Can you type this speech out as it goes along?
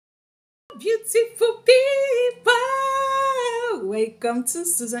beautiful people. Welcome to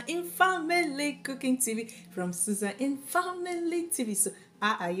Susan in Family Cooking TV from Susan in Family TV. So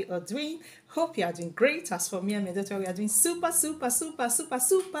how are you all doing? Hope you are doing great. As for me and my daughter, we are doing super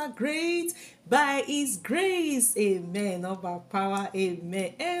great by His grace. Amen. Not by power.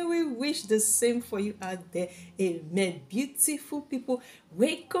 Amen. And we wish the same for you out there. Amen. Beautiful people,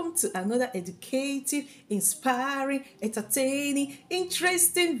 welcome to another educative, inspiring, entertaining,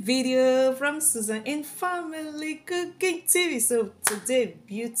 interesting video from Susan in Family Cooking TV. So today,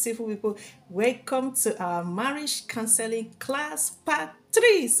 beautiful people, welcome to our marriage counseling class part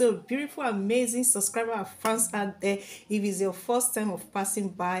 3. So beautiful, amazing subscriber and fans out there. If it's your first time of passing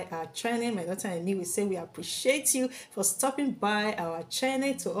by our channel, my daughter and me, we say we appreciate you for stopping by our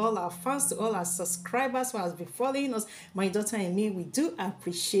channel. To all our fans, to all our subscribers who has been following us, my daughter and me, we do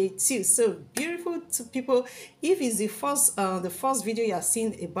appreciate you. So beautiful to people, if it's the first video you are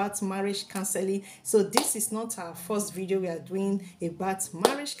seeing about marriage counseling, so this is not our first video we are doing about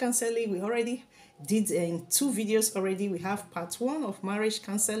marriage counseling. We already did in 2 videos already. We have part 1 of marriage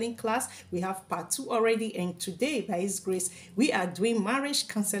counseling class, we have part 2 already, and today by His grace we are doing marriage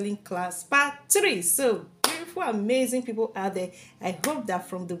counseling class part 3. So beautiful, amazing people out there, I hope that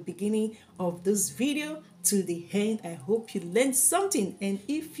from the beginning of this video to the end, I hope you learned something. And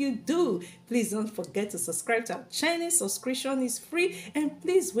if you do, please don't forget to subscribe to our channel. Subscription is free, and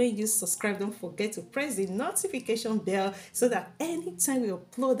please, when you subscribe, don't forget to press the notification bell so that anytime we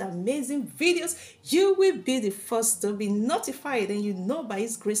upload amazing videos, you will be the first to be notified. And you know, by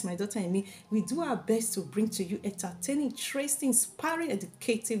His grace, my daughter and me, we do our best to bring to you entertaining, interesting, inspiring,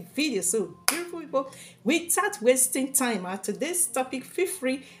 educative videos. So beautiful people, without wasting time, today's topic, feel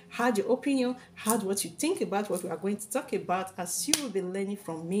free, add your opinion, add what you think about what we are going to talk about, as you will be learning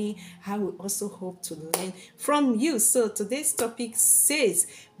from me. I will also hope to learn from you. So today's topic says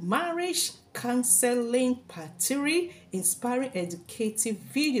marriage counseling part 3, inspiring educative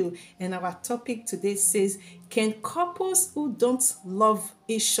video. And our topic today says, can couples who don't love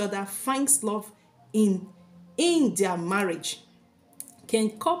each other find love in their marriage?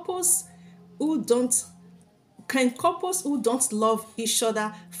 Can couples who don't love each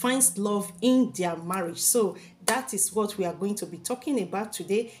other find love in their marriage? So that is what we are going to be talking about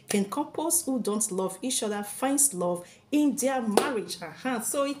today. Can couples who don't love each other find love in their marriage?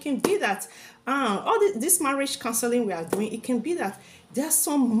 So it can be that this marriage counseling we are doing, it can be that there are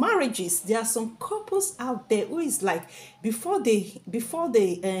some marriages, there are some couples out there who is like, before they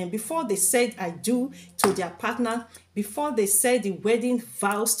said I do to their partner, before they said the wedding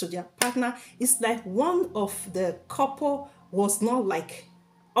vows to their partner, it's like one of the couple was not like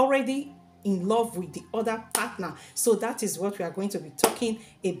already in love with the other partner. So that is what we are going to be talking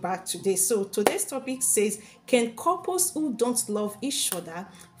about today. So today's topic says, can couples who don't love each other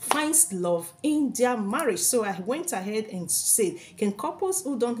find love in their marriage? So I went ahead and said, can couples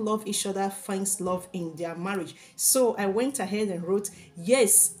who don't love each other find love in their marriage? So I went ahead and wrote,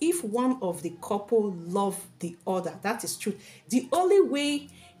 yes, if one of the couple love the other. That is true. The only way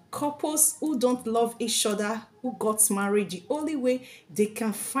couples who don't love each other, who got married, the only way they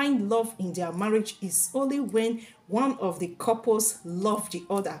can find love in their marriage is only when one of the couples love the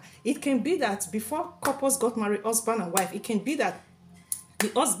other. It can be that before couples got married, husband and wife, it can be that the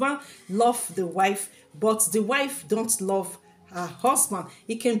husband love the wife, but the wife don't love her husband.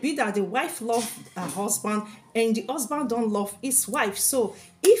 It can be that the wife love her husband and the husband don't love his wife. So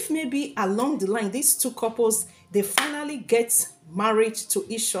if maybe along the line these two couples, they finally get married to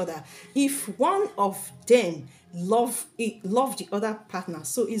each other, if one of them love the other partner,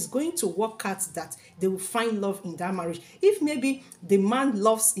 so it's going to work out that they will find love in that marriage. If maybe the man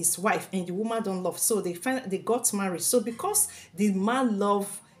loves his wife and the woman don't love, so they got married. So because the man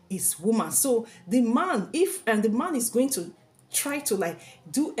love his woman, so the man is going to try to like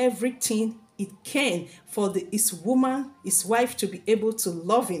do everything it can for his wife to be able to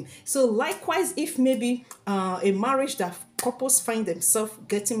love him. So likewise, if maybe a marriage that couples find themselves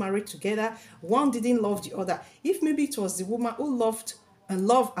getting married together, one didn't love the other, if maybe it was the woman who loved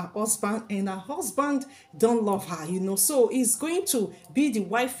her husband and her husband don't love her, so it's going to be the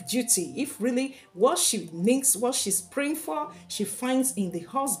wife's duty. If really what she needs, what she's praying for, she finds in the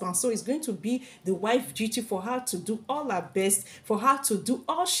husband, so it's going to be the wife's duty for her to do all her best, for her to do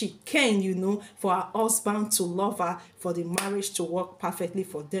all she can, for her husband to love her, for the marriage to work perfectly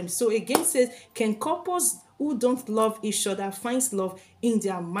for them. So again says, can couples who don't love each other finds love in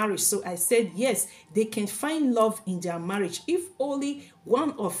their marriage? So I said yes, they can find love in their marriage if only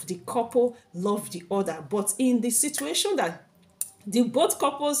one of the couple love the other. But in the situation that the both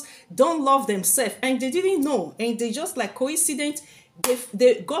couples don't love themselves and they didn't know, and they just like coincident,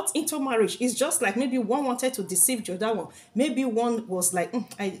 they got into marriage. It's just like maybe one wanted to deceive the other one. Maybe one was like,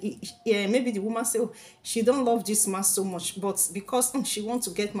 yeah, maybe the woman said, oh, she don't love this man so much, but because she wants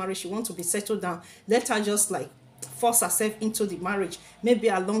to get married, she wants to be settled down, let her just like force herself into the marriage. Maybe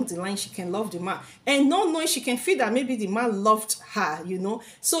along the line she can love the man, and not knowing, she can feel that maybe the man loved her,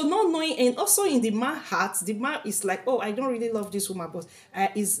 so not knowing. And also in the man's heart, the man is like, oh, I don't really love this woman, but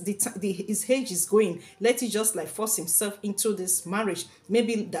his age is going, let it just like force himself into this marriage,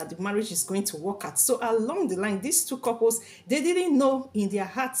 maybe that the marriage is going to work out. So along the line, these two couples, they didn't know in their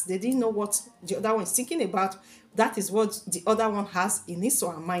hearts, they didn't know what the other one is thinking about. That is what the other one has in his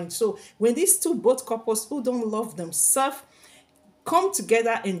or her mind. So when these two both couples who don't love themselves come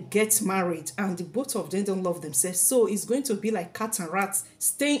together and get married, and the both of them don't love themselves, so it's going to be like cat and rats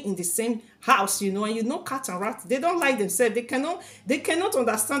staying in the same house, and cat and rat, they don't like themselves, they cannot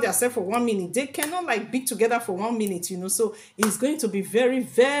understand themselves for 1 minute, they cannot like be together for 1 minute, so it's going to be very,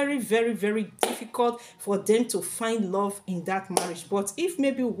 very, very, very difficult for them to find love in that marriage. But if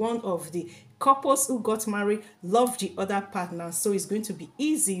maybe one of the couples who got married love the other partner, so it's going to be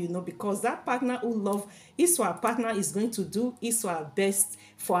easy, because that partner who love his or her partner is going to do his or her best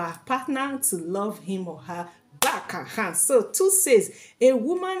for her partner to love him or her back. So 2 says, a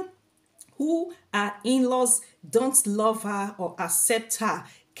woman who her in-laws don't love her or accept her,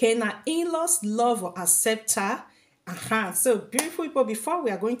 can her in-laws love or accept her? So beautiful people, before we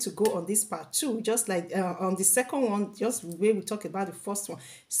are going to go on this part 2, just like on the second one, just where we talk about the first one.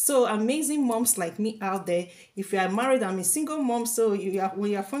 So amazing moms like me out there, if you are married, I'm a single mom, so when you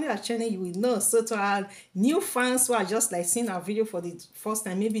are following our channel, you will know. So to our new fans who are just like seeing our video for the first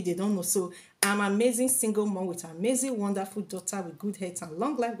time, maybe they don't know, so I'm an amazing single mom with an amazing, wonderful daughter with good health and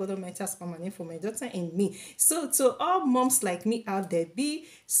long life. God Almighty has permanent for my daughter and me. So to all moms like me out there, be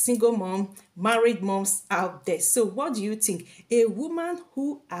single mom, married moms out there. So what do you think? A woman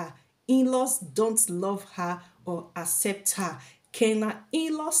who her in-laws don't love her or accept her, can her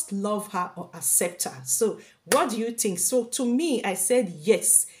in-laws love her or accept her? So what do you think? So to me, I said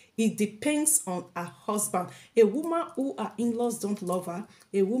yes. It depends on her husband. A woman who her in-laws don't love her,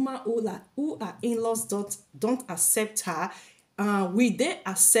 a woman who her in-laws don't accept her, will they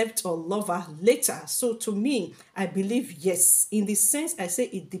accept or love her later? So to me, I believe yes. In the sense, I say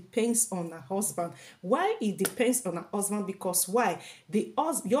it depends on her husband. Why it depends on her husband? Because why?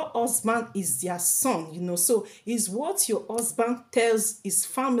 Your husband is their son, so is what your husband tells his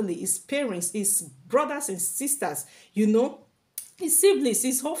family, his parents, his brothers and sisters, his siblings,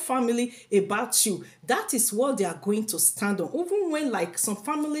 his whole family about you. That is what they are going to stand on. Even when like some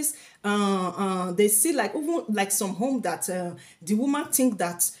families, they see like, even like some home that the woman think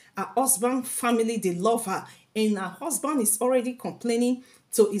that her husband family, they love her, and her husband is already complaining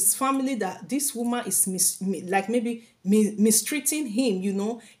to his family that this woman is mistreating him,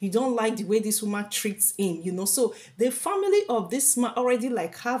 you don't like the way this woman treats him, so the family of this man already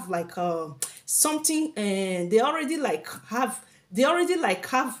like have like something, and they already like have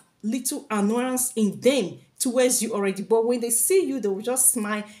little annoyance in them towards you already. But when they see you, they will just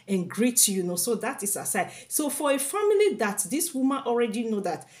smile and greet you, so that is aside. So for a family that this woman already know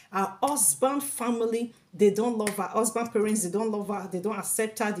that her husband family, they don't love her husband parents, they don't love her, they don't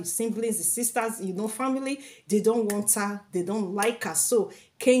accept her, the siblings, the sisters, family, they don't want her, they don't like her. So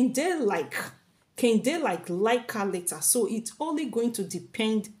can they like her later? So it's only going to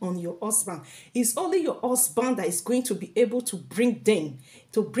depend on your husband. It's only your husband that is going to be able to bring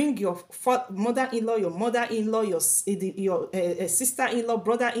your mother-in-law, your mother-in-law, your sister-in-law,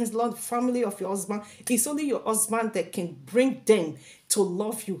 brother-in-law, family of your husband. It's only your husband that can bring them to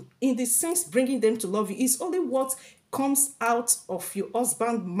love you. In the sense, bringing them to love you is only what comes out of your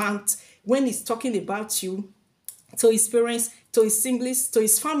husband's mouth when he's talking about you to his parents, to his siblings, to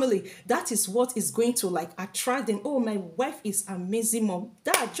his family. That is what is going to like attract them. Oh, my wife is amazing, mom.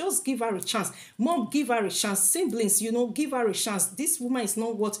 Dad, just give her a chance. Mom, give her a chance. Siblings, give her a chance. This woman is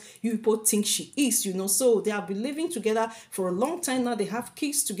not what you people think she is, So they have been living together for a long time now. They have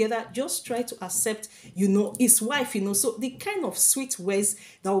kids together. Just try to accept, his wife, So the kind of sweet words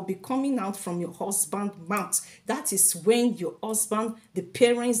that will be coming out from your husband's mouth, that is when your husband, the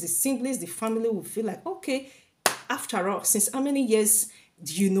parents, the siblings, the family will feel like, okay, after all, since how many years,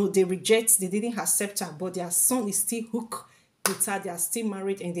 they didn't accept her, but their son is still hooked with her, they are still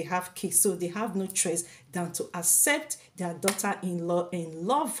married and they have kids, so they have no choice than to accept their daughter-in-law and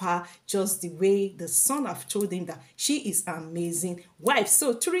love her just the way the son have told them that she is an amazing wife.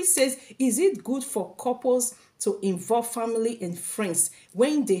 So Turi says, is it good for couples to involve family and friends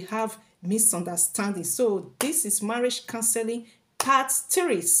when they have misunderstanding? So this is marriage counseling part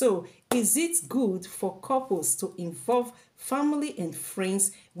 3. So is it good for couples to involve family and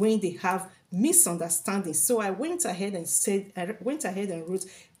friends when they have misunderstandings. So I went ahead and wrote,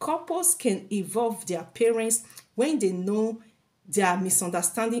 couples can involve their parents when they know their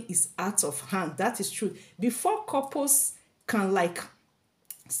misunderstanding is out of hand. That is true. Before couples can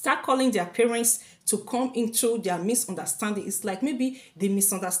start calling their parents to come into their misunderstanding, it's like maybe the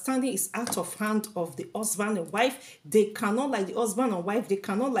misunderstanding is out of hand of the husband and wife. They cannot, like the husband and wife, they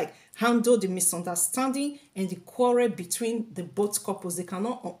cannot handle the misunderstanding and the quarrel between the both couples. They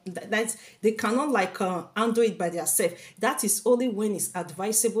cannot handle it by themselves. That is only when it's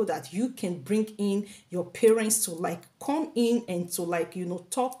advisable that you can bring in your parents to come in and to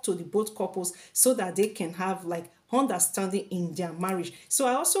talk to the both couples so that they can have understanding in their marriage. So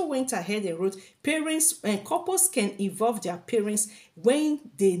I also went ahead and wrote, parents and couples can involve their parents when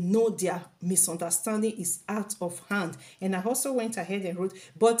they know their misunderstanding is out of hand. And I also went ahead and wrote,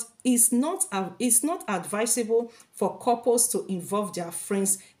 but it's not advisable for couples to involve their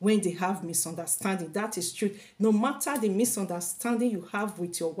friends when they have misunderstanding. That is true. No matter the misunderstanding you have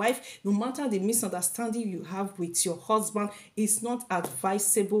with your wife, no matter the misunderstanding you have with your husband, it's not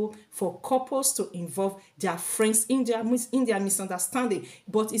advisable for couples to involve their friends in their misunderstanding.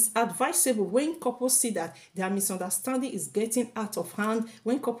 But it's advisable when couples see that their misunderstanding is getting out of hand,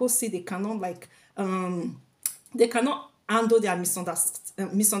 when couples see they cannot handle their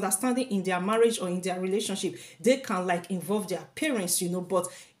misunderstanding in their marriage or in their relationship, they can involve their parents, but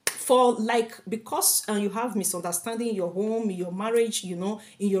for because you have misunderstanding in your home, in your marriage, in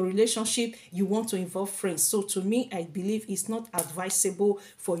your relationship, you want to involve friends. So to me, I believe it's not advisable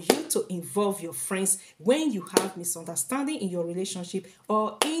for you to involve your friends when you have misunderstanding in your relationship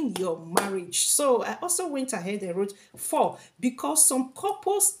or in your marriage. So I also went ahead and wrote 4, because some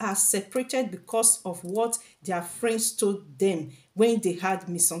couples are separated because of what their friends told them when they had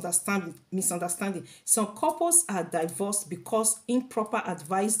misunderstanding. Some couples are divorced because improper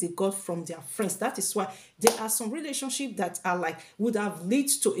advice they got from their friends. That is why there are some relationships that are would have led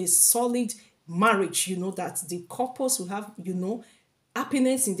to a solid marriage, that the couples will have,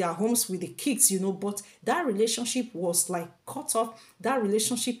 happiness in their homes with the kids, but that relationship was cut off. That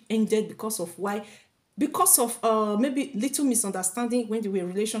relationship ended because of why? Because of maybe little misunderstanding when they were in a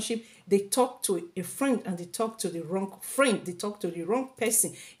relationship. They talked to a friend and they talked to the wrong friend. They talked to the wrong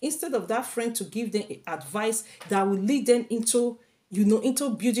person. Instead of that friend to give them advice that will lead them into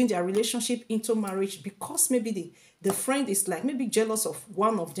building their relationship, into marriage, because maybe the friend is maybe jealous of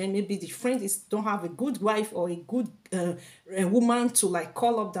one of them. Maybe the friend don't have a good wife or a good a woman to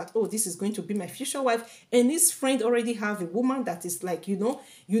call up that, oh, this is going to be my future wife, and this friend already have a woman that is that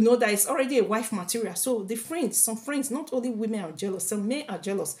is already a wife material. So some friends, not only women are jealous, some men are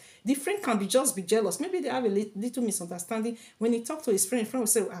jealous. The friend can be jealous. Maybe they have a little misunderstanding. When he talk to his friend will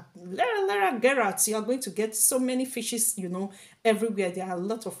say, let her get out. You are going to get so many fishes, everywhere. There are a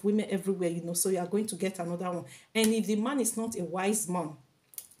lot of women everywhere, so you are going to get another one. And if the man is not a wise man,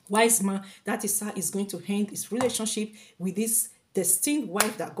 that is how he's going to end his relationship with this destined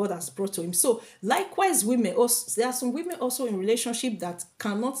wife that God has brought to him. So likewise, women also, there are some women also in relationship that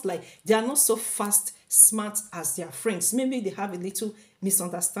cannot they are not so smart as their friends. Maybe they have a little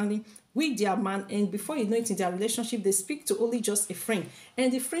misunderstanding with their man, and before you know it, in their relationship, they speak to only just a friend,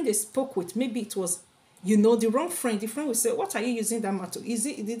 and the friend they spoke with, maybe it was the wrong friend. The friend will say, what are you using that man to?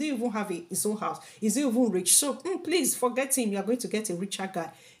 Did he even have his own house? Is he even rich? So please forget him. You are going to get a richer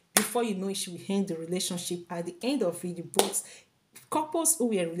guy. Before you know it, she will end the relationship. At the end of it, the both couples who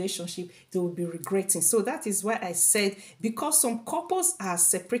were in a relationship, they will be regretting. So that is why I said, because some couples are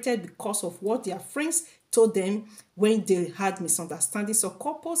separated because of what their friends told them when they had misunderstanding. So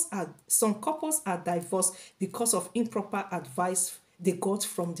some couples are divorced because of improper advice they got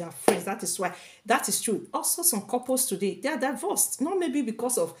from their friends. That is why, that is true. Also, some couples today, they are divorced, not maybe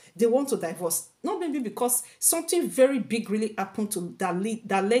because of they want to divorce, not maybe because something very big really happened to that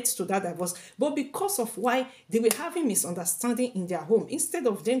led to that divorce, but because of why they were having misunderstanding in their home. Instead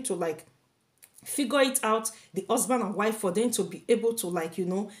of them to figure it out, the husband and wife, for them to be able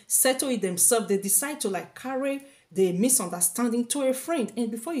to settle it themselves, they decide to carry the misunderstanding to a friend.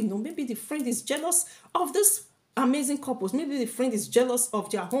 And before you know, maybe the friend is jealous of this amazing couples. Maybe the friend is jealous of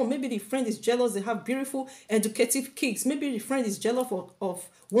their home. Maybe the friend is jealous they have beautiful, educative kids. Maybe the friend is jealous of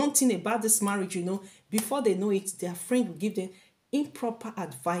one thing about this marriage. Before they know it, their friend will give them improper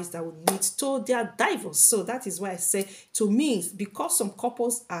advice that will lead to their divorce. So that is why I say, to me, because some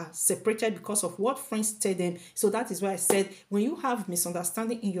couples are separated because of what friends tell them. So that is why I said, when you have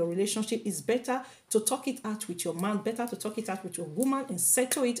misunderstanding in your relationship, it's better to talk it out with your man, better to talk it out with your woman and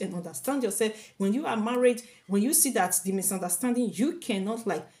settle it and understand yourself. When you are married, when you see that the misunderstanding, you cannot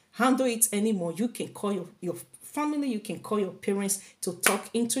handle it anymore, you can call your family, you can call your parents to talk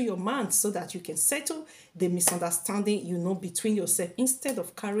into your man so that you can settle the misunderstanding, between yourself, instead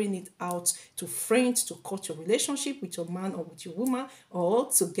of carrying it out to friends to cut your relationship with your man or with your woman, or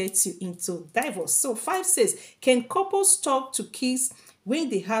to get you into divorce. So 5 says, can couples talk to kids when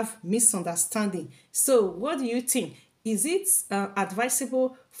they have misunderstanding? So what do you think? Is it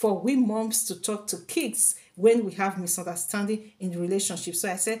advisable for we moms to talk to kids when we have misunderstanding in the relationship?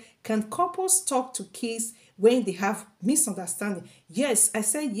 So I said, can couples talk to kids when they have misunderstanding? Yes, I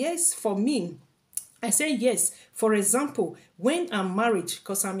said yes. For me, I say yes. For example, when I'm married,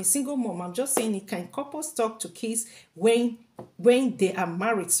 because I'm a single mom, I'm just saying, can couples talk to kids when they are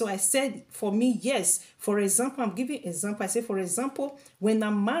married? So I said, for me, yes. For example, I'm giving example. I say, for example, when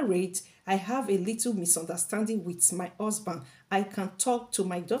I'm married, I have a little misunderstanding with my husband. I can talk to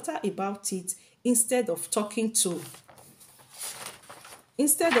my daughter about it instead of talking to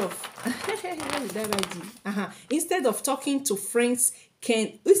instead of instead of talking to friends.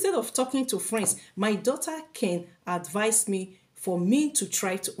 Instead of talking to friends, my daughter can advise me for me to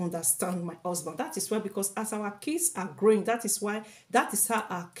try to understand my husband. That is why, because as our kids are growing, that is how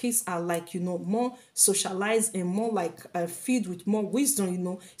our kids are like, more socialized and more like filled with more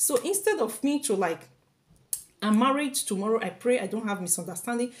wisdom. So instead of me to like, I'm married tomorrow, I pray I don't have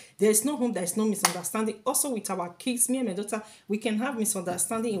misunderstanding. There is no home, there is no misunderstanding. Also with our kids, me and my daughter, we can have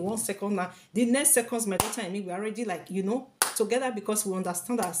misunderstanding in 1 second. Now the next seconds, my daughter and me, we're already like, together, because we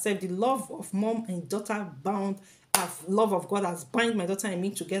understand ourselves. The love of mom and daughter bound, as love of God has bind my daughter and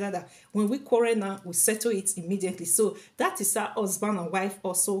me together, that when we quarrel now, we settle it immediately. So that is how husband and wife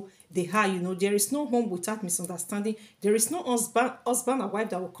also they are. There is no home without misunderstanding. There is no husband and wife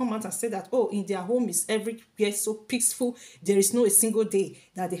that will come out and say that, oh, in their home is everywhere so peaceful. There is no a single day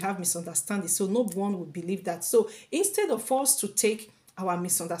that they have misunderstanding. So no one would believe that. So instead of us to take our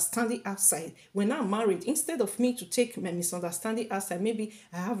misunderstanding outside, when I'm married, instead of me to take my misunderstanding outside, maybe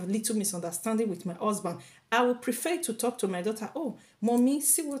I have a little misunderstanding with my husband, I would prefer to talk to my daughter. Oh, mommy,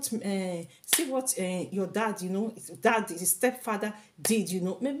 see what your dad, his stepfather did.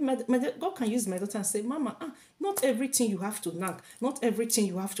 Maybe God can use my daughter and say, Mama, not everything you have to nag, not everything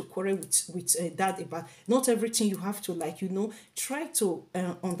you have to quarrel with dad about, not everything you have to try to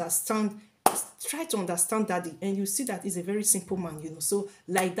understand daddy, and you see that he's a very simple man. So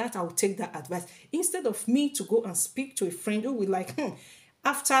like that, I will take that advice instead of me to go and speak to a friend who will like,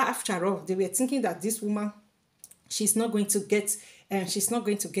 after all, they were thinking that this woman, she's not going to get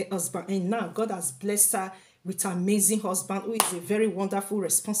husband, and now God has blessed her with an amazing husband who is a very wonderful,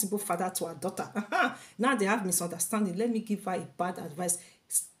 responsible father to her daughter. Now they have misunderstanding. Let me give her a bad advice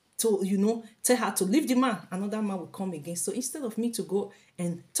to tell her to leave the man. Another man will come again. So instead of me to go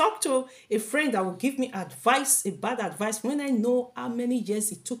and talk to a friend that will give me advice, a bad advice, when I know how many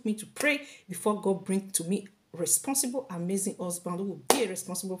years it took me to pray before God bring to me responsible, amazing husband who will be a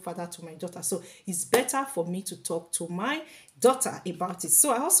responsible father to my daughter. So it's better for me to talk to my daughter about it.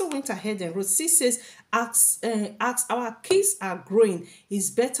 So I also went ahead and wrote, she says, as our kids are growing, it's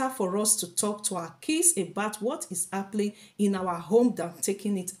better for us to talk to our kids about what is happening in our home than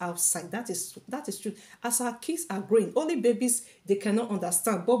taking it outside. That is true. As our kids are growing, only babies, they cannot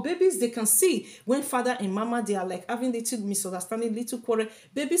understand, but babies, they can see when father and mama, they are like having little misunderstanding, little quarrel.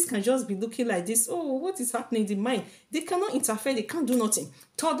 Babies can just be looking like this. Oh, what is happening in the mind? They cannot interfere, they can't do nothing.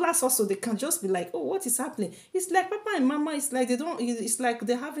 Toddlers also, they can just be like, oh, what is happening? It's like papa and mama, it's like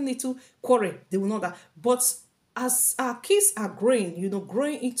they're having little quarrel. They will know that. But as our kids are growing,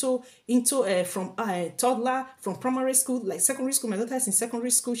 growing into from toddler, from primary school, like secondary school. My daughter is in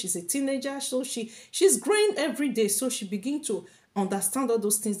secondary school. She's a teenager, so she's growing every day. So she begins to understand all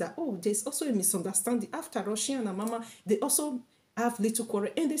those things, that there's also a misunderstanding. After all, she and her mama, they also have little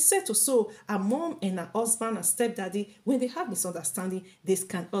quarrel, and they settle. So a mom and a husband and stepdaddy, when they have misunderstanding, they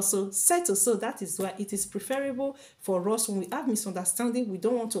can also settle. So that is why it is preferable for us, when we have misunderstanding, we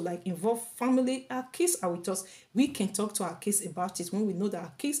don't want to involve family. Our kids are with us, we can talk to our kids about it. When we know that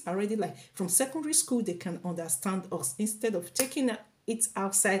our kids are already from secondary school, they can understand us, instead of taking it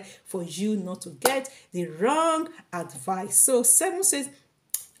outside for you not to get the wrong advice. So 7 says,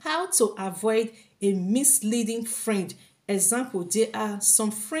 how to avoid a misleading friend. Example, there are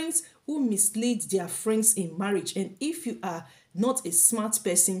some friends who mislead their friends in marriage, and if you are not a smart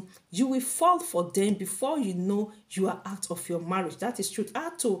person, you will fall for them before you know you are out of your marriage. That is true.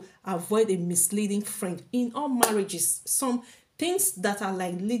 How to avoid a misleading friend in all marriages. Some things that are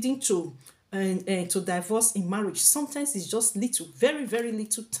leading to to divorce in marriage, sometimes it's just little, very, very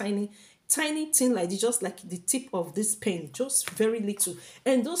little, tiny thing like this, just like the tip of this pen, just very little.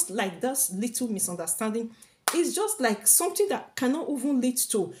 And those little misunderstanding, it's just like something that cannot even lead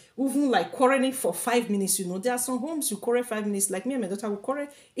to even like quarreling for 5 minutes. There are some homes you quarrel 5 minutes, like me and my daughter will quarrel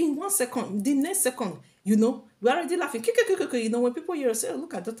in 1 second. The next second, we're already laughing. When people hear us say, oh,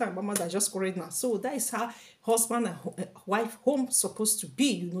 look at daughter and mama that just quarreled now. So that is how husband and wife home supposed to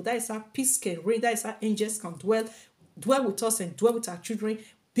be. That is how peace can reign. That is how angels can dwell with us and dwell with our children,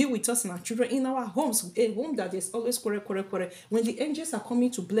 be with us and our children in our homes. A home that there's always quarrel. When the angels are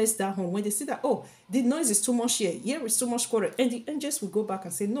coming to bless that home, when they see that, oh, the noise is too much here is too much quarrel, and the angels will go back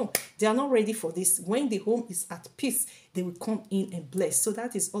and say, no, they are not ready for this. When the home is at peace, they will come in and bless. So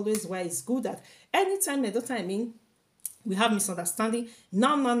that is always why it's good that anytime, my daughter, we have misunderstanding.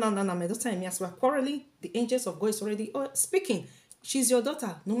 No, my daughter and me, as we're quarreling, the angels of God is already speaking. She's your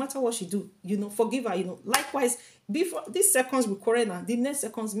daughter, no matter what she do, forgive her, Likewise, before these seconds we quarrel now, the next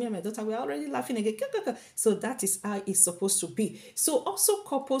seconds, me and my daughter, we're already laughing again. So that is how it's supposed to be. So also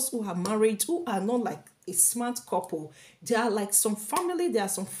couples who are married, who are not like a smart couple, they are like some family, there are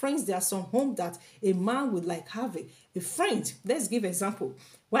some friends, there are some home that a man would like have a friend. Let's give example.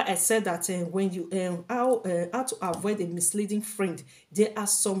 Why I said that when you how to avoid a misleading friend. There are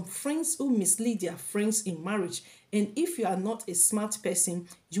some friends who mislead their friends in marriage, and if you are not a smart person,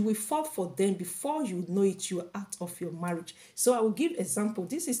 you will fall for them. Before you know it, you are out of your marriage. So I will give example.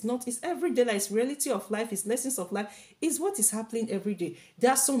 This is not, it's everyday life, it's reality of life, it's lessons of life, it's what is happening every day.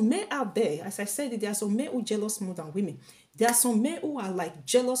 There are some men out there, as I said, there are some men who are jealous more than women. There are some men who are like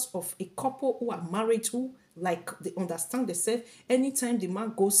jealous of a couple who are married, who like they understand themselves. Anytime the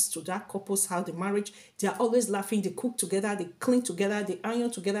man goes to that couple's house, the marriage, they are always laughing. They cook together, they clean together, they iron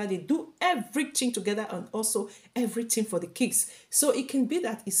together, they do everything together, and also everything for the kids. So it can be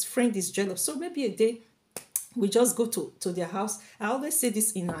that his friend is jealous. So maybe a day we just go to their house. I always say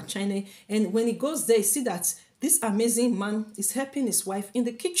this in our channel, and when he goes there, you see that this amazing man is helping his wife in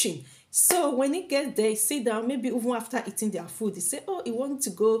the kitchen. So when he gets there, he sit down, maybe even after eating their food, he say, oh, he wants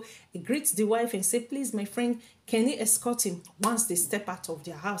to go, he greets the wife and say, please, my friend, can he escort him once they step out of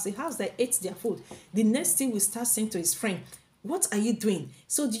their house? The house that ate their food. The next thing we start saying to his friend, what are you doing?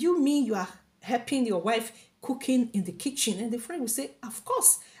 So do you mean you are helping your wife cooking in the kitchen? And the friend will say, of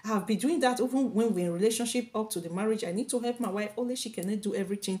course, I have been doing that even when we're in relationship up to the marriage. I need to help my wife. Only she cannot do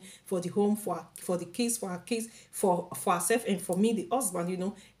everything for the home, for the kids, for her kids, for herself, and for me, the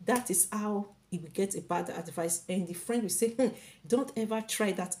husband. That is how he will get a bad advice. And the friend will say, don't ever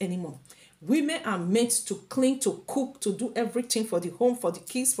try that anymore. Women are meant to clean, to cook, to do everything for the home, for the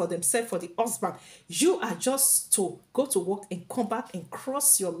kids, for themselves, for the husband. You are just to go to work and come back and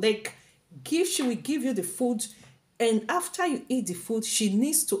cross your leg. She will give you the food, and after you eat the food, she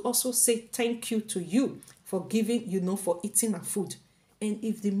needs to also say thank you to you for giving, for eating her food. And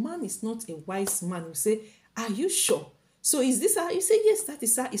if the man is not a wise man, you say, are you sure? So is this how you say? Yes, that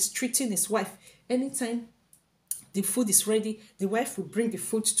is how he's treating his wife. Anytime the food is ready, the wife will bring the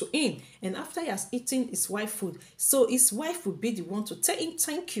food to him, and after he has eaten his wife's food, so his wife will be the one to tell him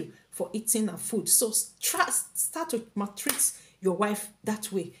thank you for eating her food. So start to maltreat your wife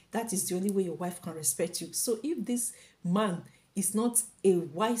that way. That is the only way your wife can respect you. So if this man is not a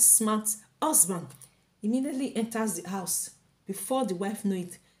wise, smart husband, immediately enters the house, before the wife know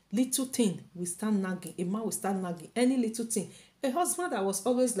it, little thing will start nagging. A man will start nagging any little thing. A husband that was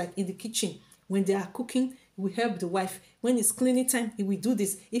always like in the kitchen, when they are cooking, he will help the wife. When it's cleaning time, he will do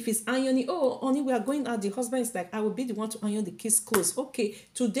this. If it's ironing, oh, honey, we are going out. The husband is like, I will be the one to iron the kids' clothes. Okay,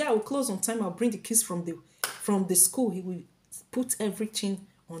 today I will close on time. I'll bring the kids from the school. He will put everything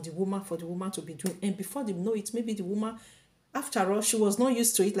on the woman for the woman to be doing. And before they know it, maybe the woman, after all, she was not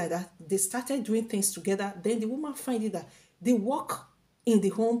used to it like that. They started doing things together. Then the woman find it that they work in the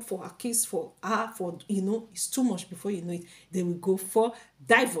home for her kids, for her, it's too much. Before you know it, they will go for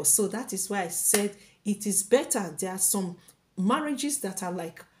divorce. So that is why I said it is better. There are some marriages that are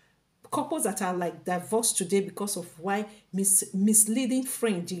like couples that are like divorced today because of why misleading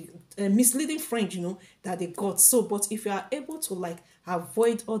friend that they got. So but if you are able to like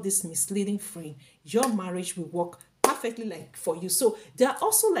avoid all this misleading friend, your marriage will work perfectly like for you. So there are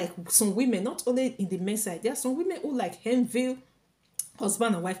also like some women, not only in the men's side, there are some women who like envy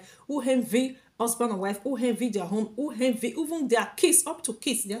husband and wife, who envy husband and wife, who envy their home, who envy even their kids, up to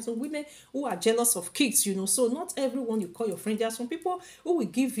kids. There are some women who are jealous of kids, So not everyone you call your friend. There are some people who will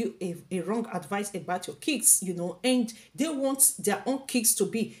give you a wrong advice about your kids, and they want their own kids to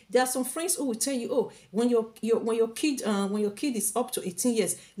be. There are some friends who will tell you, oh, when your kid is up to 18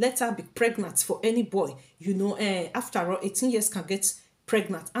 years, let her be pregnant for any boy. After all, 18 years can get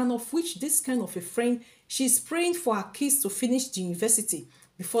pregnant, and of which this kind of a friend, she's praying for her kids to finish the university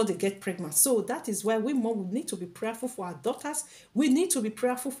before they get pregnant. So that is why we mom need to be prayerful for our daughters. We need to be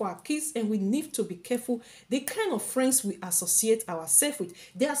prayerful for our kids, and we need to be careful the kind of friends we associate ourselves with.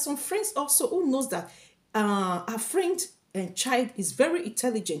 There are some friends also who knows that our friend and child is very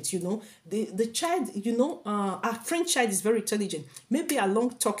intelligent, the child, our friend child is very intelligent. Maybe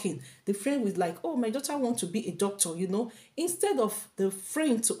along talking, the friend was like, oh, my daughter want to be a doctor, instead of the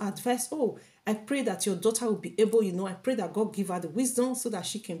friend to advise, oh, I pray that your daughter will be able, I pray that God give her the wisdom so that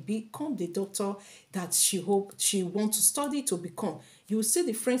she can become the doctor that she hope she want to study to become. You will see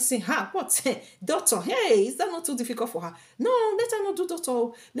the friend saying, what? Hey, doctor, hey, is that not too difficult for her? No, let her not do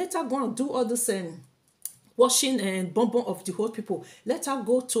doctor. Let her go and do all this washing and bonbon of the old people. Let her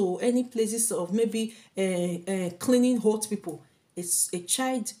go to any places of maybe cleaning old people. It's a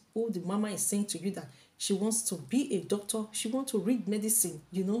child who the mama is saying to you that she wants to be a doctor. She wants to read medicine,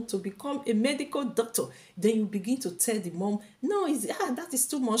 to become a medical doctor. Then you begin to tell the mom, no, that is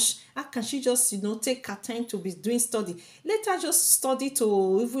too much. How can she just, take her time to be doing study? Let her just study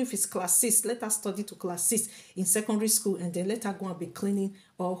to, even if it's class 6, let her study to class 6 in secondary school, and then let her go and be cleaning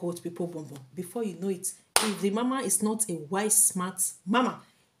all old people bonbon. Before you know it, if the mama is not a wise, smart mama,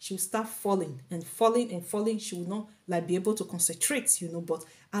 she will start falling and falling and falling. She will not be able to concentrate, But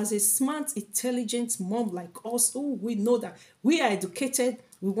as a smart, intelligent mom like us, we know that we are educated.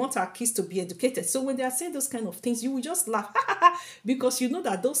 We want our kids to be educated. So when they are saying those kind of things, you will just laugh because you know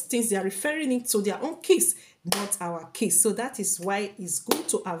that those things they are referring it to their own kids, not our kids. So that is why it's good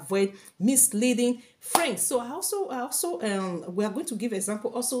to avoid misleading friends. So I also we are going to give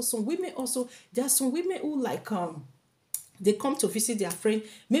example. Also, there are some women who they come to visit their friend.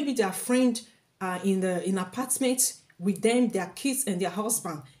 Maybe their friend in apartment with them, their kids and their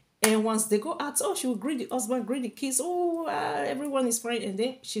husband. And once they go out, she will greet the husband, greet the kids. Everyone is fine. And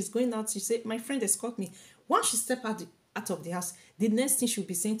then she's going out. She said, my friend escort me. Once she step out of the house, the next thing she'll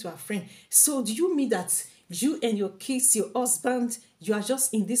be saying to her friend, so do you mean that you and your kids, your husband, you are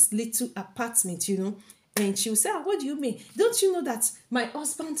just in this little apartment, And she will say, what do you mean? Don't you know that my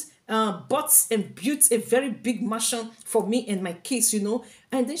husband bought and built a very big mansion for me and my kids,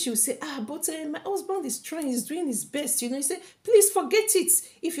 And then she will say, but my husband is trying, he's doing his best, He said, please forget it.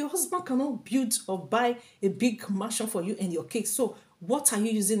 If your husband cannot build or buy a big mansion for you and your kids, so what are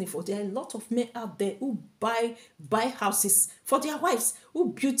you using it for? There are a lot of men out there who buy houses for their wives,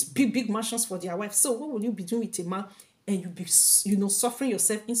 who build big mansions for their wives. So what will you be doing with a man? And you be, suffering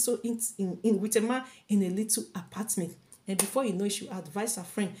yourself with a man in a little apartment. And before you know it, you advise a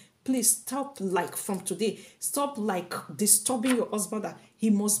friend, please stop from today. Stop disturbing your husband that he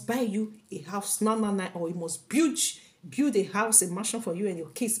must buy you a house, or he must build a house, a mansion for you and your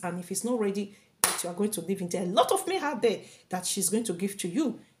kids. And if it's not ready, that you are going to live in there. A lot of men out there that she's going to give to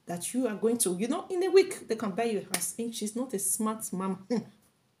you, that you are going to, in a week, they can buy you a house. And she's not a smart mom.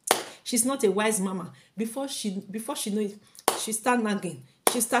 She's not a wise mama. Before she know it, she start nagging.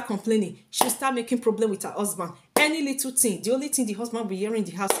 She start complaining. She start making problem with her husband. Any little thing, the only thing the husband will be hearing in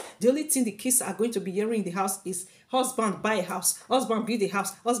the house, the only thing the kids are going to be hearing in the house is husband buy a house, husband build a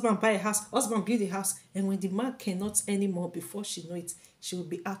house, husband buy a house, husband build a house. And when the man cannot anymore, before she know it, she will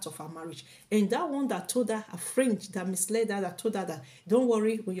be out of her marriage. And that one that told her, a friend that misled her, that told her that, don't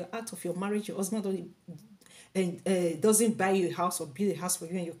worry, when you're out of your marriage, your husband doesn't buy you a house or build a house for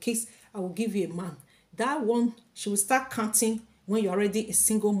you and your kids, I will give you a man. That one, she will start counting when you're already a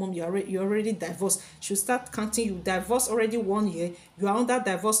single mom, you're already divorced. She'll start counting you divorced already 1 year, you are under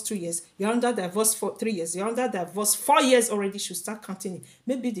divorce 2 years, you're under divorce for 3 years, you're under divorce 4 years already. She'll start counting it.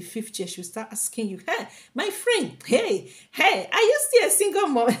 Maybe the 5th year, she'll start asking you, hey, my friend, hey, are you still a single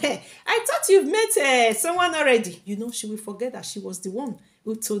mom? Hey, I thought you've met someone already. She will forget that she was the one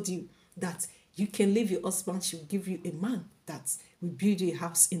who told you that you can leave your husband, she will give you a man that will build you a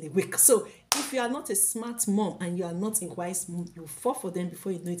house in a week. So if you are not a smart mom and you are not a wise mom, you will fall for them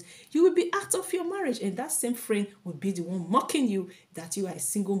before you know it. You will be out of your marriage, and that same friend will be the one mocking you that you are a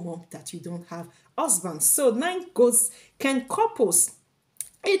single mom, that you don't have husband. So 9 goes, can couples,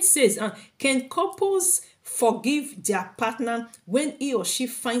 it says, can couples forgive their partner when he or she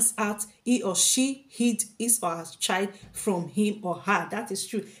finds out he or she hid his or her child from him or her? That is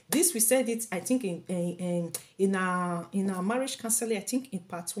true. This we said it, I think, in our marriage counseling, I think in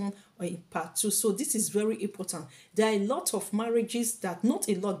part 1 or in part 2. So this is very important. There are a lot of marriages that, not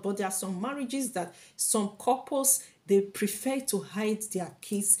a lot, but there are some marriages that some couples, they prefer to hide their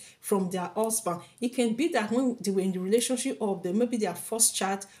kids from their husband. It can be that when they were in the relationship, or maybe their first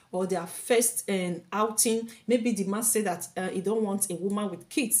child or their first outing, maybe the man said that he don't want a woman with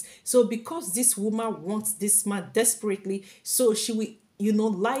kids. So because this woman wants this man desperately, so she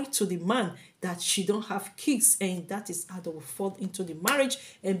will lie to the man that she don't have kids, and that is how they will fall into the marriage.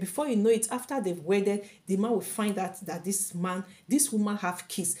 And before you know it, after they've wedded, the man will find out that this woman have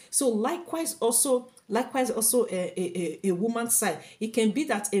kids. So likewise also a woman's side, it can be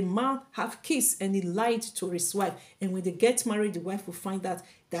that a man have kids and he lied to his wife, and when they get married, the wife will find out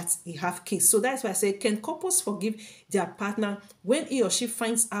that he have kids. So that's why I say, can couples forgive their partner when he or she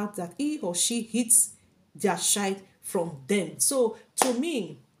finds out that he or she hits their child from them? So to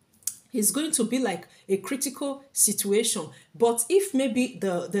me, it's going to be like a critical situation. But if maybe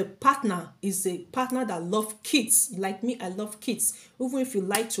the partner is a partner that love kids, like me, I love kids. Even if you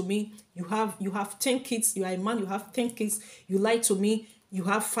lie to me, you have 10 kids, you are a man, you have 10 kids, you lie to me, you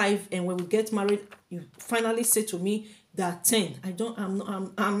have 5, and when we get married, you finally say to me that 10.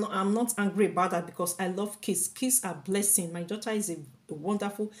 I'm not angry about that, because I love kids. Kids are blessing. My daughter is a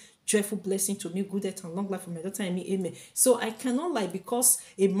wonderful, joyful blessing to me. Good health and long life for my daughter and me. Amen. So I cannot lie because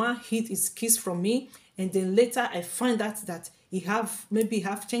a man hid his kids from me, and then later I find out that he have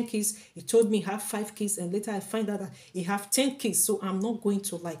 10 kids. He told me he have 5 kids, and later I find out that he have 10 kids. So I'm not going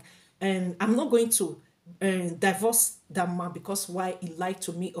to I'm not going to divorce that man because why he lied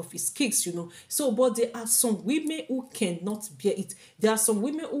to me of his kids. So, but there are some women who cannot bear it. There are some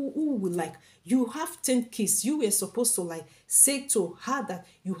women who will you have 10 kids, you were supposed to say to her that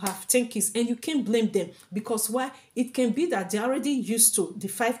you have 10 kids, and you can't blame them, because why? It can be that they're already used to the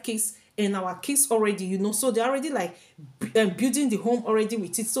 5 kids and our kids already, so they're already building the home already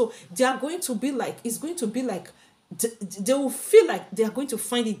with it. So they are going to be it's going to be they will feel like they are going to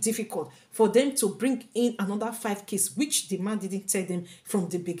find it difficult for them to bring in another 5 kids, which the man didn't tell them from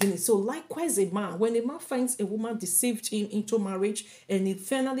the beginning. So likewise, a man, when a man finds a woman deceived him into marriage, and he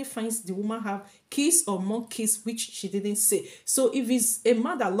finally finds the woman have kids or more kids, which she didn't say. So if it's a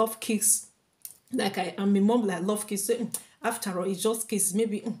man that loves kids, like I am a mom that love kids, so after all, it's just kids.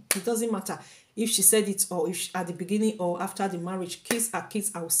 Maybe it doesn't matter if she said it, or if at the beginning or after the marriage. Kids are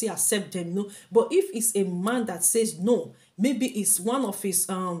kids, I will say accept them, no. But if it's a man that says no, maybe it's one of his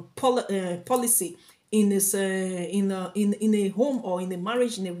policy in his in a home or in a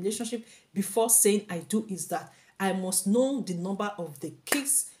marriage, in a relationship, before saying I do, is that I must know the number of the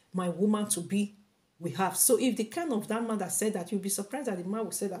kids my woman to be we have. So if the kind of that man that said that, you'll be surprised that the man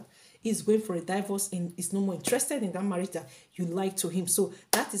will say that he's going for a divorce and is no more interested in that marriage that you lied to him. So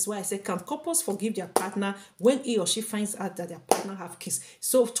that is why I said, can couples forgive their partner when he or she finds out that their partner have kids?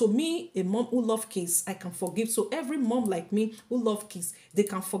 So to me, a mom who love kids, I can forgive. So every mom like me who love kids, they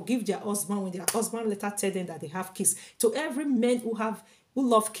can forgive their husband when their husband later tell them that they have kids. To every man who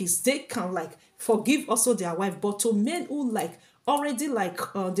love kids, they can forgive also their wife. But to men who already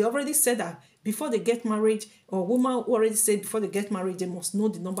they already said that before they get married, or women who already said before they get married, they must know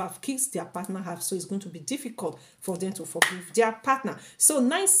the number of kids their partner have. So it's going to be difficult for them to forgive their partner. So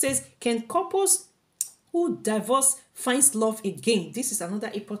 9 says, can couples who divorce finds love again? This is another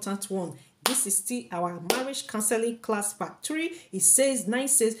important one. This is still our marriage counseling class part 3. It says, 9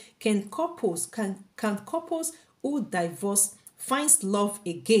 says, can couples who divorce finds love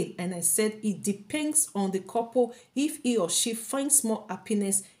again? And I said it depends on the couple if he or she finds more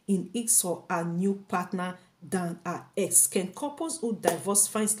happiness in his or her new partner than her ex. Can couples who divorce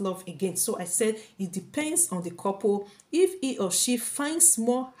finds love again? So I said it depends on the couple if he or she finds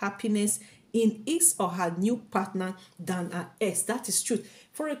more happiness in his or her new partner than her ex. That is truth.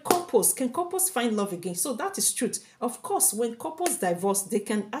 For a couples, can couples find love again? So that is truth. Of course, when couples divorce, they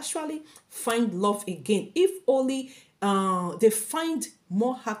can actually find love again if only they find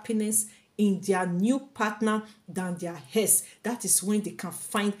more happiness in their new partner than their ex. That is when they can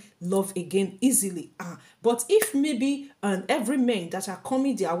find love again easily. But if maybe every man that are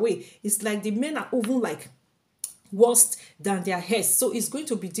coming their way, it's like the men are even worse than their ex, so it's going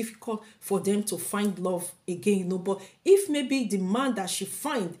to be difficult for them to find love again, But if maybe the man that she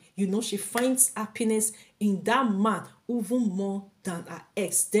finds, she finds happiness in that man even more than her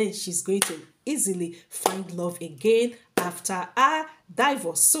ex, then she's going to easily find love again after a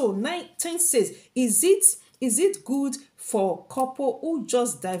divorce. So 10 says, is it good for couple who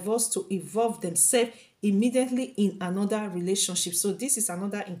just divorced to involve themselves immediately in another relationship? So this is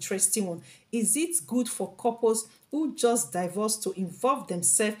another interesting one. Is it good for couples who just divorced to involve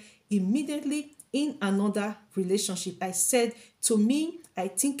themselves immediately in another relationship? I said, to me, I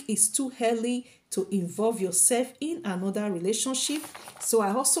think it's too early to involve yourself in another relationship. So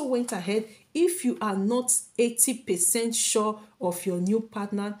I also went ahead, if you are not 80% sure of your new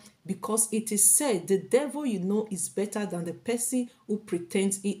partner, because it is said the devil is better than the person who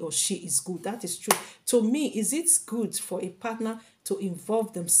pretends he or she is good. That is true. To me, is it good for a partner to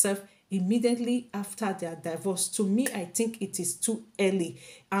involve themselves immediately after their divorce. To me, I think it is too early.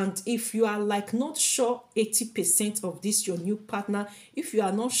 And if you are like not sure 80% of this your new partner, if you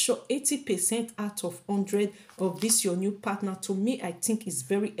are not sure 80% out of 100 of this your new partner, to me, I think it's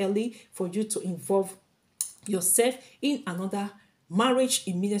very early for you to involve yourself in another marriage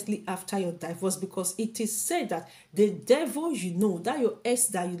immediately after your divorce, because it is said that the devil, that your ex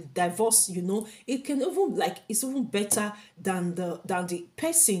that you divorce, it can even like it's even better than the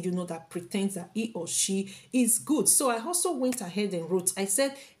person that pretends that he or she is good. So I also went ahead and wrote, I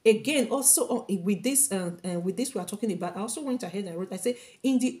said again also with this we are talking about, I also went ahead and wrote, I said,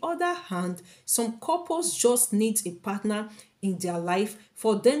 in the other hand, some couples just need a partner in their life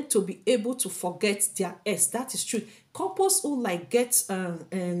for them to be able to forget their ex. That is true. Couples who like get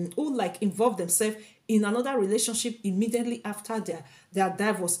who like involve themselves in another relationship immediately after their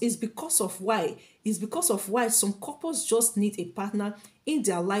divorce is because of why some couples just need a partner in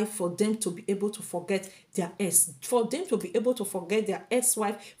their life for them to be able to forget their ex, for them to be able to forget their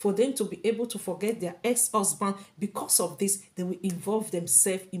ex-wife, for them to be able to forget their ex-husband. Because of this, they will involve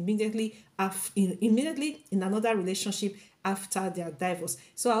themselves immediately in another relationship after their divorce.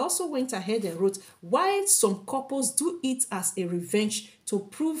 So I also went ahead and wrote why some couples do it as a revenge to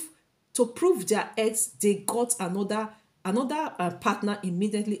prove their ex they got another partner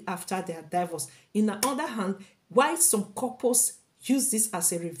immediately after their divorce. In the other hand, why some couples use this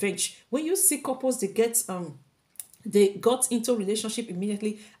as a revenge. When you see couples, they got into relationship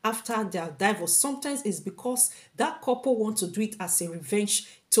immediately after their divorce, sometimes it's because that couple want to do it as a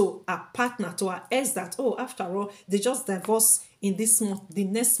revenge to a partner, to her ex, that, oh, after all, they just divorced in this month, the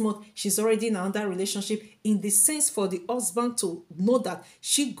next month she's already in another relationship, in the sense for the husband to know that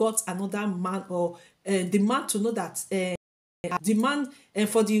she got another man, or the man to know that the man, and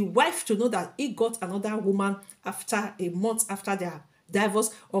for the wife to know that he got another woman after a month after their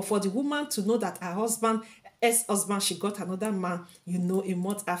divorce, or for the woman to know that her ex-husband, she got another man, a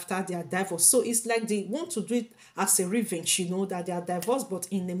month after their divorce. So it's like they want to do it as a revenge, that they are divorced, but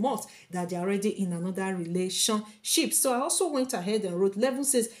in a month that they are already in another relationship. So I also went ahead and wrote, Level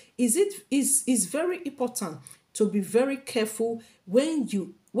says, is very important to be very careful when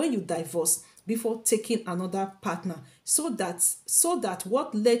you divorce before taking another partner, so that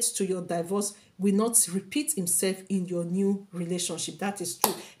what led to your divorce will not repeat himself in your new relationship. That is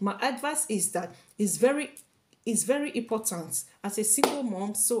true. My advice is that it's very important as a single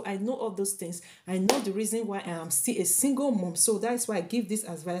mom. So I know all those things. I know the reason why I am still a single mom. So that's why I give this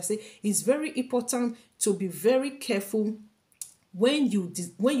advice. I say it's very important to be very careful when you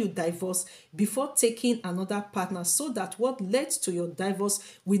divorce before taking another partner, so that what led to your divorce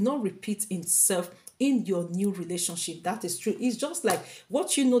will not repeat itself in your new relationship. That is true. It's just like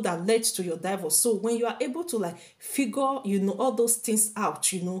what that led to your divorce. So when you are able to like figure all those things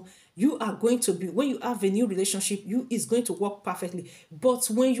out, you are going to be, when you have a new relationship, is going to work perfectly. But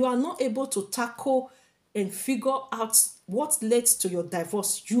when you are not able to tackle and figure out what led to your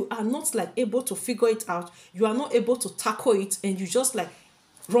divorce, you are not like able to figure it out, you are not able to tackle it, and you just like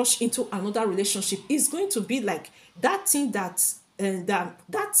rush into another relationship, it's going to be like that thing that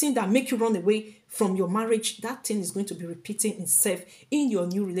thing that make you run away from your marriage. That thing is going to be repeating itself in your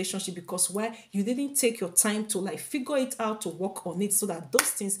new relationship, because why you didn't take your time to like figure it out, to work on it, so that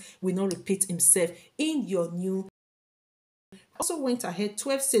those things will not repeat themselves in your new. Also went ahead,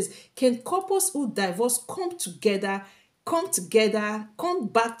 12 says, can couples who divorce come back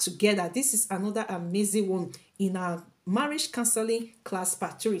together? This is another amazing one in our marriage counseling class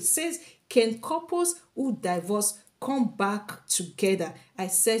part 3. It says, can couples who divorce come back together? I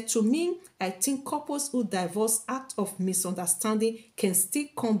said, to me, I think couples who divorce out of misunderstanding can still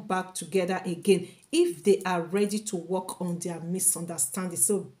come back together again if they are ready to work on their misunderstanding.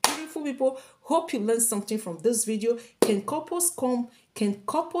 So beautiful people, hope you learned something from this video. Can couples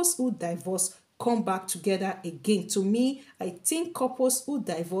who divorce come back together again? To me, I think couples who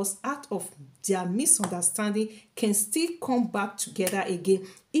divorce out of their misunderstanding can still come back together again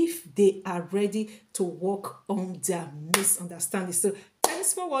if they are ready to work on their misunderstanding. So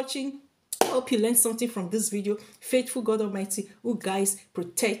thanks for watching. Hope you learned something from this video. Faithful God Almighty, who guides,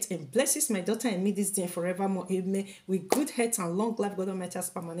 protect, and blesses my daughter and me this day and forevermore. Amen. With good health and long life, God Almighty has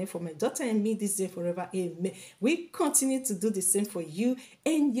permanent for my daughter and me this day and forever. Amen. We continue to do the same for you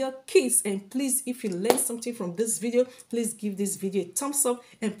and your kids. And please, if you learned something from this video, please give this video a thumbs up,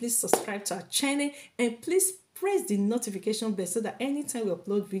 and please subscribe to our channel, and please press the notification bell so that anytime we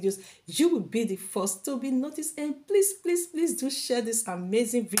upload videos, you will be the first to be noticed. And please, please, please do share this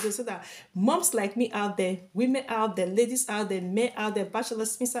amazing video so that moms like me out there, women out there, ladies out there, men out there, bachelor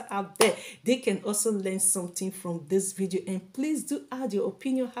spinster out there, they can also learn something from this video. And please do add your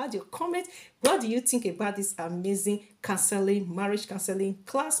opinion, add your comment. What do you think about this amazing counseling, marriage counseling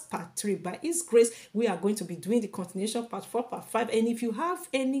class part 3? By His grace, we are going to be doing the continuation part 4, part 5. And if you have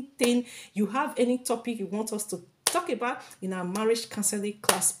anything, you have any topic you want us to talk about in our marriage counseling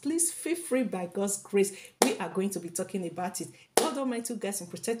class, please feel free. By God's grace, we are going to be talking about it. God Almighty guys and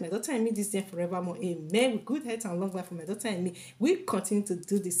protect my daughter and me this day forevermore. Amen. With good health and long life for my daughter and me, we continue to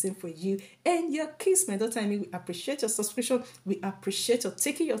do the same for you and your kids. My daughter and me, we appreciate your subscription. We appreciate your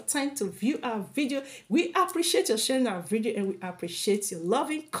taking your time to view our video. We appreciate your sharing our video, and we appreciate your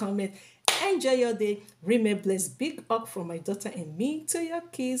loving comment. Enjoy your day. Remain blessed. Big hug from my daughter and me to your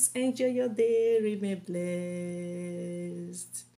kids. Enjoy your day. Remain blessed.